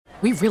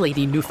We really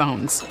need new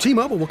phones.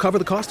 T-Mobile will cover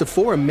the cost of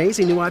 4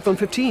 amazing new iPhone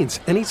 15s,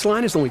 and each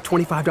line is only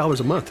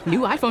 $25 a month. New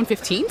iPhone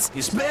 15s?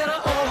 It's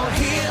better over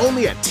here.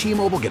 Only at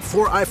T-Mobile, get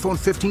 4 iPhone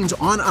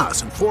 15s on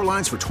us and 4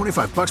 lines for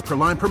 $25 per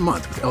line per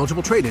month with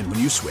eligible trade-in when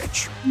you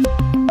switch.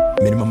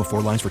 Minimum of 4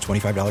 lines for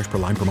 $25 per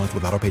line per month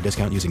with autopay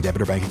discount using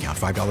debit or bank account.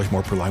 $5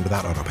 more per line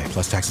without autopay,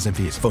 plus taxes and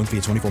fees. Phone fee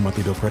at 24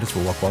 monthly bill credits for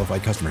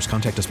well-qualified customers.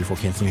 Contact us before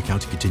canceling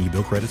account to continue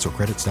bill credits or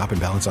credit stop and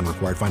balance on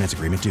required finance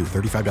agreement due.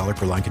 $35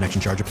 per line connection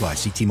charge applies.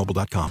 See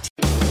T-Mobile.com.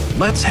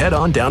 Let's head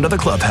on down to the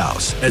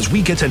clubhouse as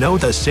we get to know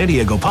the San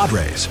Diego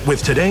Padres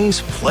with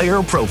today's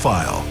Player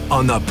Profile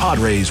on the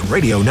Padres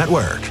Radio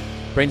Network.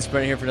 Braden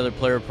Sprint here for another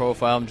Player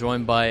Profile. I'm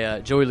joined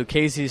by Joey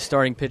Lucchesi,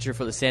 starting pitcher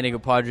for the San Diego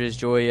Padres.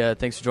 Joey,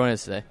 thanks for joining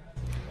us today.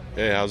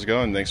 Hey, how's it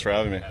going? Thanks for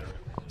having me.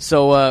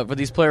 So for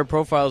these Player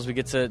Profiles, we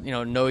get to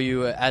know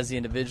you as the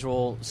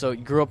individual. So you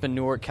grew up in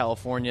Newark,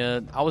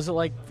 California. How was it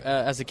like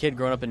as a kid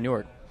growing up in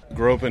Newark?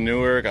 Grew up in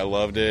Newark. I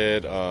loved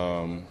it.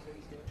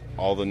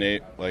 All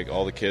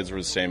the kids were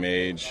the same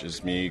age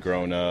as me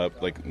growing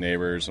up, like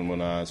neighbors and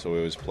whatnot. So we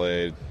always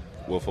played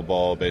wiffle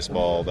ball,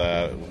 baseball,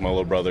 that with my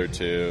little brother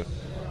too.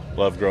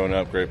 Loved growing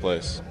up. Great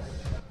place.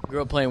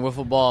 Grew up playing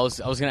wiffle ball.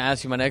 I was going to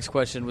ask you. My next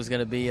question was going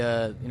to be,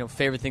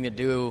 favorite thing to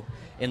do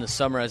in the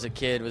summer as a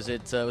kid. Was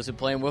it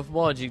playing wiffle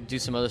ball, or did you do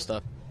some other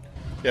stuff?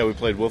 Yeah, we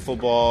played wiffle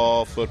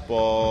ball,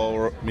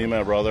 football. Me and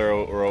my brother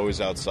were always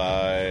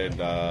outside.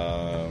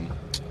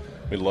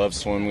 We loved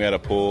swimming. We had a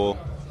pool,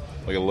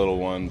 like a little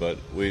one, but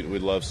we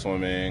loved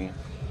swimming.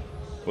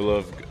 We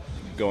loved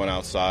going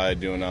outside,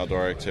 doing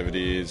outdoor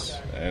activities.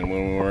 And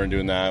when we weren't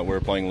doing that, we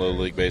were playing Little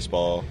League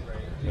baseball.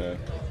 Yeah.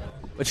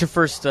 What's your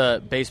first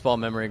baseball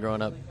memory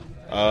growing up?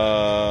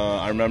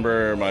 I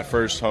remember my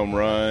first home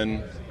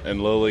run in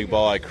Little League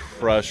ball. I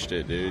crushed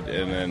it, dude.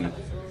 And then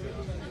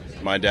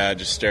my dad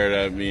just stared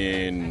at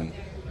me and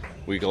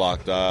we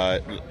locked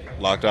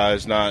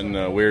eyes, not in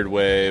a weird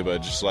way,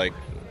 but just like,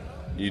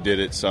 you did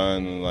it,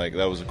 son. Like,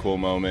 that was a cool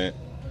moment.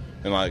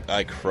 And like,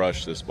 I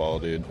crushed this ball,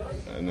 dude.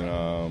 And then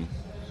I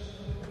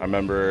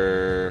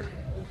remember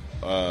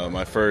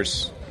my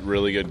first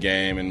really good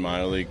game in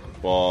minor league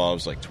ball. I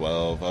was like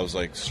 12. I was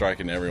like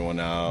striking everyone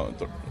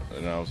out,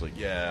 and I was like,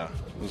 yeah,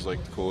 it was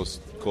like the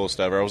coolest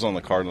ever. I was on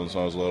the Cardinals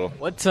when I was little.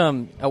 What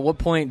at what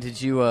point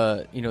did you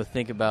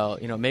think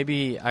about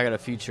maybe I got a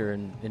future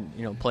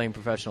in playing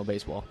professional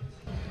baseball?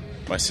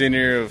 My senior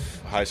year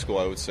of high school,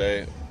 I would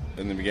say,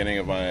 in the beginning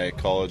of my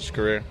college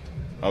career,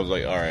 I was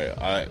like, all right,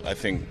 I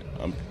think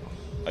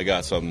I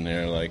got something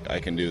here. Like,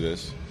 I can do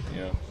this.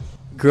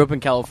 Grew up in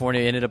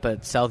California, ended up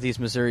at Southeast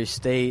Missouri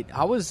State.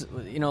 How was,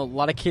 a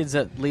lot of kids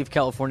that leave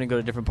California and go to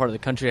a different part of the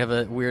country have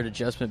a weird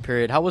adjustment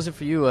period. How was it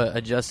for you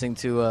adjusting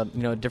to,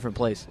 a different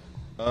place?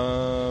 It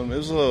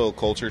was a little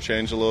culture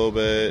change a little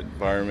bit.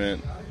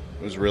 Environment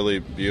was really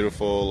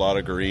beautiful, a lot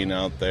of green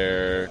out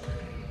there.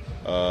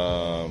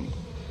 I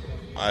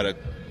had a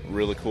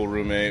really cool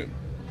roommate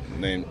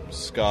named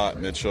Scott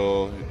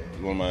Mitchell,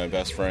 one of my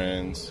best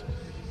friends.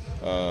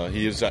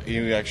 He was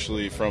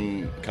actually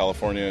from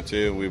California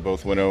too. We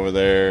both went over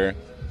there.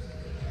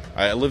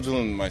 I lived with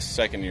him my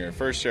second year.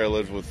 First year I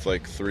lived with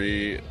like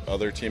 3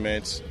 other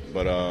teammates,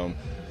 but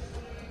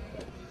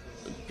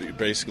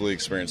basically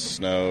experienced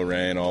snow,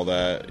 rain, all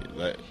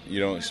that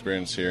you don't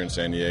experience here in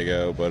San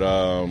Diego. But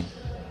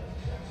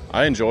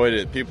I enjoyed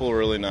it. People were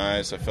really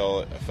nice. I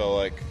felt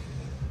like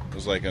it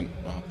was like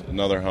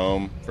another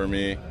home for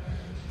me.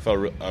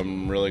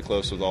 I'm really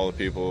close with all the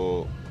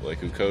people like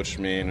who coached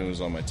me and who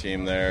was on my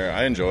team there.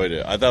 I enjoyed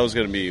it. I thought it was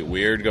going to be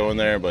weird going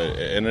there, but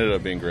it ended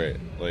up being great.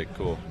 Like,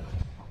 cool.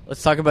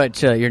 Let's talk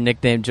about your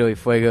nickname, Joey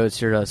Fuego.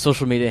 It's your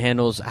social media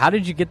handles. How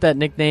did you get that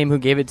nickname? Who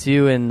gave it to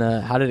you, and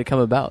how did it come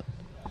about?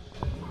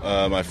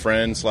 My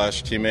friend /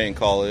 teammate in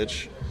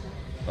college,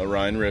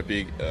 Ryan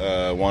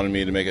Rippey, wanted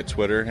me to make a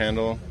Twitter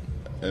handle,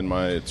 and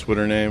my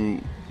Twitter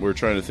name, we were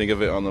trying to think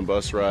of it on the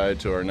bus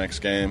ride to our next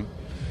game.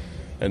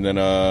 And then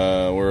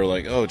we were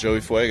like, oh, Joey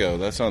Fuego,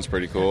 that sounds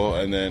pretty cool.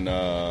 And then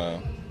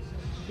that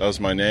was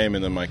my name,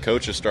 and then my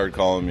coaches started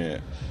calling me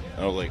it.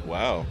 And I was like,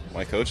 wow,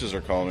 my coaches are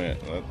calling me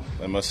it.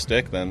 That must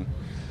stick then,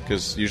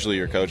 because usually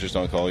your coaches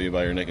don't call you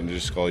by your nickname, they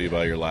just call you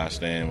by your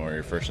last name or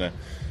your first name.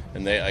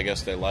 And I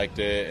guess they liked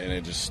it, and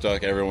it just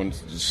stuck. Everyone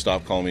just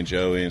stopped calling me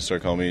Joey and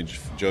started calling me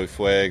Joey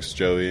Fuegs,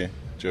 Joey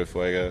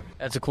Fuego.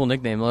 That's a cool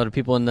nickname. A lot of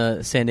people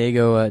in San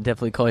Diego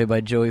definitely call you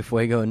by Joey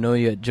Fuego and know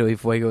you at Joey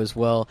Fuego as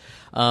well.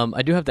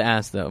 I do have to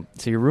ask, though,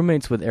 so you're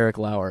roommates with Eric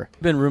Lauer.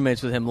 You've been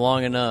roommates with him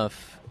long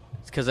enough,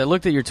 because I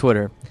looked at your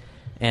Twitter,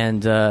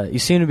 and you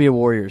seem to be a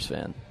Warriors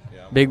fan.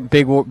 Yeah,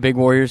 big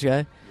Warriors guy?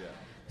 Yeah.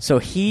 So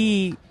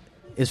he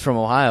is from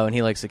Ohio, and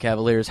he likes the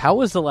Cavaliers. How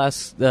was the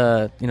last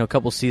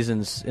couple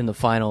seasons in the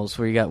finals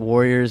where you got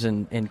Warriors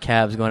and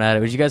Cavs going at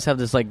it? Did you guys have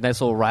this like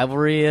nice little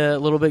rivalry a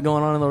little bit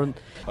going on in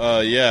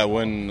the yeah,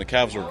 when the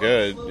Cavs were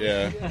good,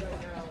 yeah.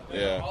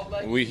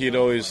 He'd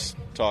always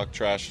talk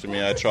trash to me.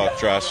 I'd talk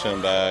trash to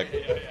him back.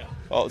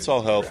 Oh, it's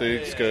all healthy.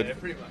 It's good.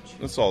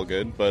 It's all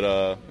good.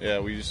 But yeah,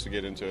 we used to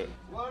get into it.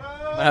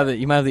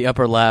 You might have the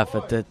upper laugh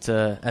at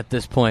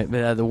this point,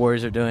 but the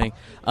Warriors are doing.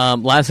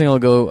 Last thing I'll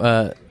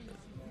go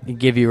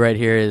give you right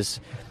here is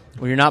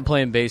when you're not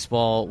playing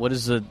baseball. What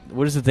is the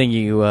thing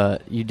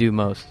you do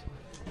most?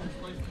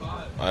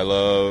 I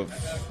love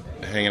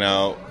hanging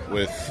out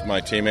with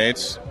my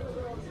teammates,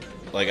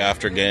 like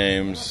after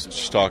games,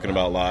 just talking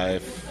about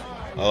life.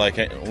 I like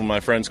when my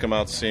friends come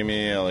out to see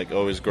me. I like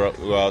always go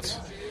out to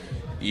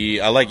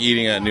eat. I like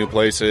eating at new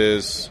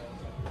places.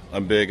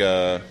 I'm big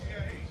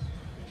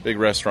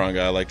restaurant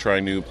guy. I like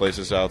trying new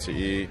places out to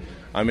eat.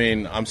 I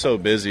mean, I'm so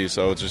busy,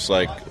 so it's just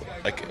like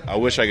I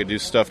wish I could do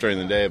stuff during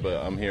the day,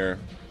 but I'm here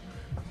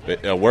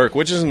at work,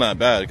 which isn't that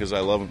bad because I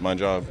love my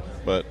job.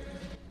 But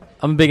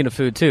I'm big into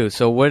food too.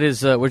 So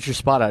what's your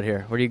spot out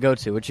here? Where do you go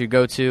to? What you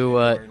go to?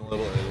 In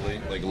Little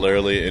Italy, like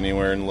literally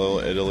anywhere in Little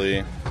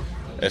Italy.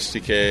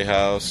 STK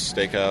House,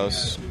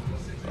 Steakhouse.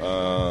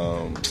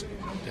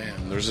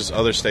 There's this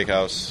other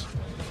steakhouse.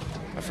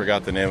 I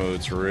forgot the name of it.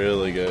 It's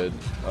really good.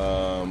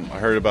 I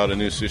heard about a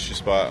new sushi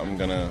spot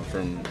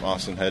from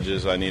Austin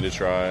Hedges I need to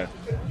try.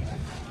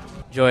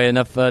 Joey,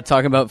 enough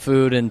talking about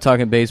food and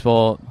talking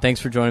baseball. Thanks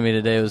for joining me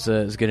today. It was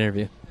a good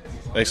interview.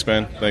 Thanks,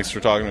 man. Thanks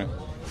for talking to me.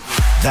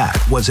 That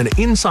was an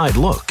inside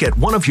look at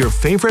one of your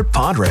favorite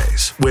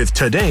Padres with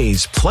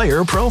today's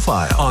Player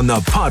Profile on the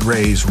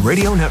Padres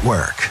Radio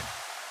Network.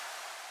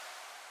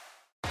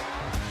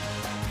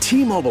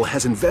 T-Mobile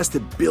has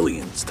invested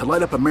billions to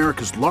light up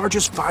America's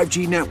largest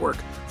 5G network,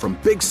 from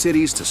big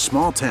cities to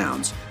small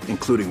towns,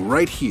 including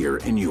right here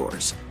in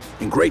yours.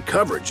 And great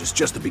coverage is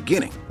just the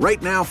beginning. Right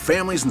now,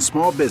 families and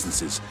small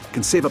businesses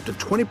can save up to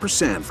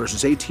 20%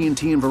 versus AT&T and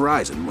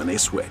Verizon when they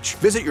switch.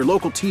 Visit your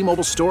local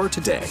T-Mobile store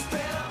today.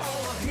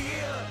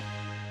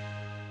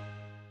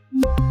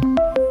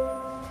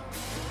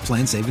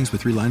 Plan savings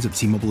with 3 lines of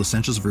T-Mobile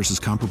Essentials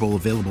versus comparable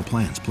available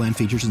plans. Plan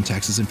features and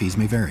taxes and fees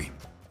may vary.